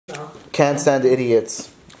Can't stand idiots.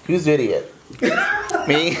 Who's the idiot?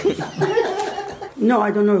 Me? No,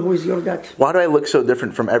 I don't know who is your dad. Why do I look so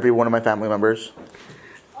different from every one of my family members?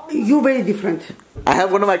 You very different. I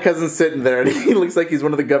have one of my cousins sitting there and he looks like he's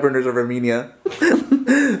one of the governors of Armenia.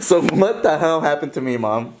 So what the hell happened to me,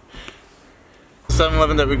 Mom?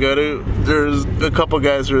 7-Eleven that we go to, there's a couple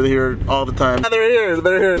guys who are here all the time. They're here.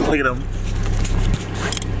 Look at them.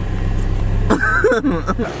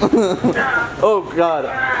 Oh God.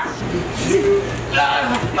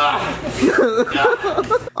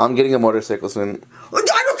 I'm getting a motorcycle soon. Are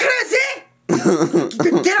you crazy?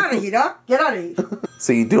 Get out of here, huh? Get out of here.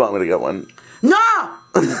 So you do want me to get one? No!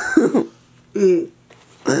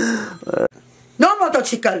 No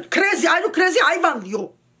motorcycle. Crazy. Are you crazy? I want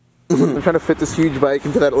you. I'm trying to fit this huge bike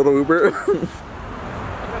into that little Uber.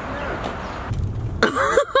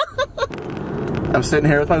 I'm sitting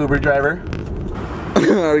here with my Uber driver.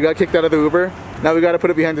 We got kicked out of the Uber. Now we got to put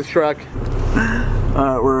it behind this truck.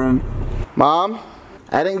 Alright, we're in. Mom,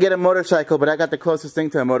 I didn't get a motorcycle, but I got the closest thing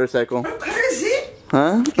to a motorcycle. Are you crazy?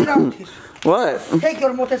 Huh? Get out here. What? Take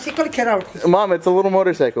your motorcycle, get out here. Mom, it's a little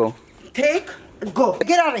motorcycle. Take, go.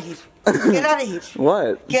 Get out of here. Get out of here.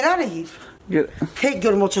 What? Get out of here. Take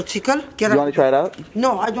your motorcycle, get out. You want to try it out?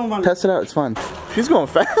 No, I don't want. Test it out, it's fun. She's going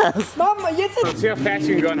fast. Mama, yes. Let's see how fast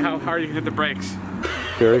you can go and how hard you can hit the brakes.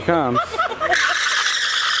 Here it comes.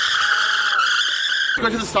 Go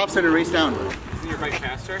to the stop sign and race down. Isn't your bike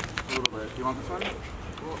faster? A little bit. You want this one?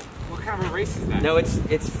 Well, what kind of a race is that? No,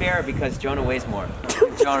 it's fair because Jonah weighs more.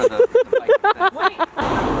 Jonah, the bike.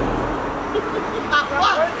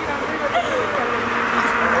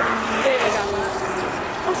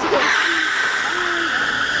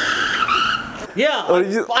 Yeah,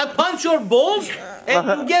 I punch your balls and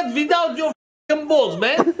you get without your balls,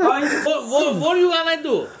 man. What are you gonna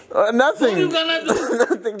do? Nothing. What are you gonna do?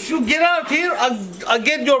 Nothing. If you get out here, I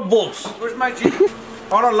get your balls. Where's my Jeep?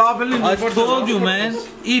 I told you, man.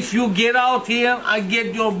 If you get out here, I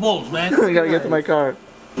get your balls, man. I gotta get to my car.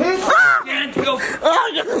 Can't go.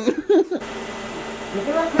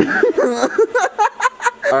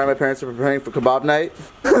 Alright, my parents are preparing for kebab night.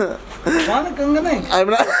 I'm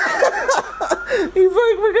not. He's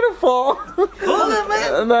like, we're gonna fall. Hold it,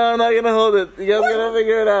 man. No, I'm not gonna hold it. You guys gotta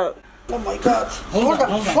figure it out. Oh my God. Hold on.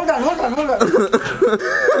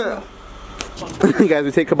 Guys,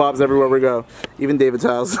 we take kebabs everywhere we go. Even David's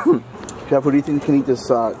house. Jeff, who do you think can eat this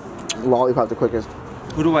lollipop the quickest?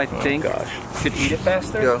 Who do I think could eat it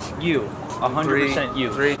faster? Go. You. 100%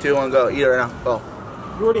 you. 3, 2, 1, go. Eat it right now. Go.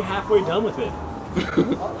 You're already halfway done with it.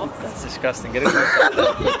 That's disgusting. Get it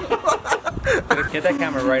Get that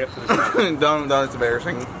camera right up to the screen. Don't, it's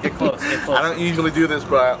embarrassing. Get close, get close. I don't usually do this,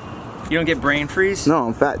 but... You don't get brain freeze? No,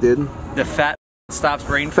 I'm fat, dude. The fat stops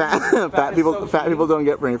brain freeze? Fat people don't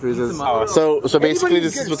get brain freezes. So basically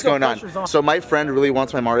this is what's going on. So my friend really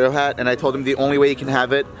wants my Mario hat, and I told him the only way he can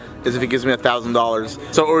have it is if he gives me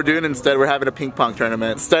 $1,000. So what we're doing instead, we're having a ping pong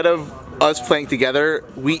tournament. Instead of us playing together,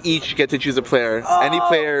 we each get to choose a player. Any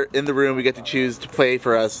player in the room we get to choose to play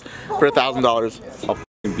for us for $1,000. I'll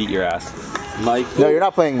f***ing beat your ass. Mike? No, you're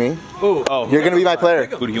not playing me. Oh. You're gonna be my player.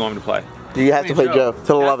 Who do you want me to play? You have to play Joe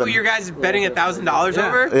till 11. Who you guys betting $1,000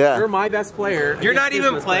 over? Yeah. You're my best player. You're not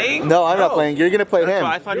even playing? No, I'm not playing. You're gonna play him.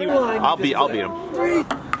 I thought he was. I'll beat him.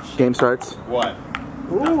 Game starts. What?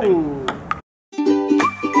 Ooh.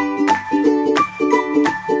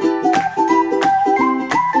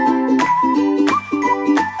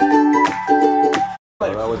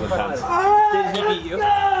 That was intense. Did he beat you?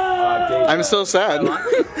 I'm so sad.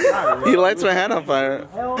 He lights my hand on fire.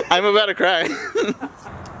 I'm about to cry.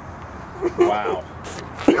 Wow.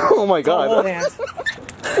 Oh my God.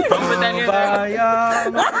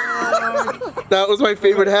 That was my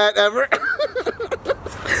favorite hat ever.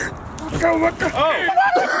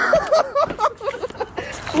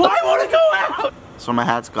 Why won't it go out? So my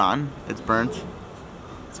hat's gone. It's burnt.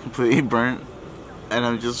 It's completely burnt. And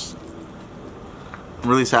I'm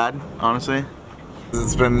really sad, honestly.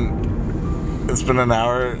 It's been an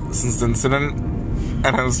hour since the incident,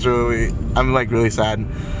 and I'm like really sad.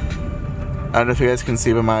 I don't know if you guys can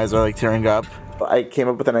see, but my eyes are like tearing up. I came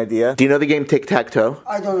up with an idea. Do you know the game Tic-Tac-Toe?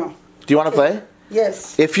 I don't know. Do you want to play?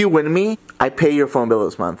 Yes. If you win me, I pay your phone bill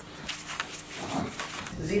this month.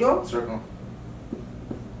 0? Circle.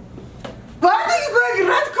 Why are you going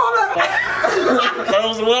red color? That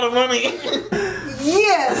was a lot of money.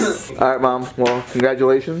 Yes. All right, Mom. Well,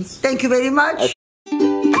 congratulations. Thank you very much.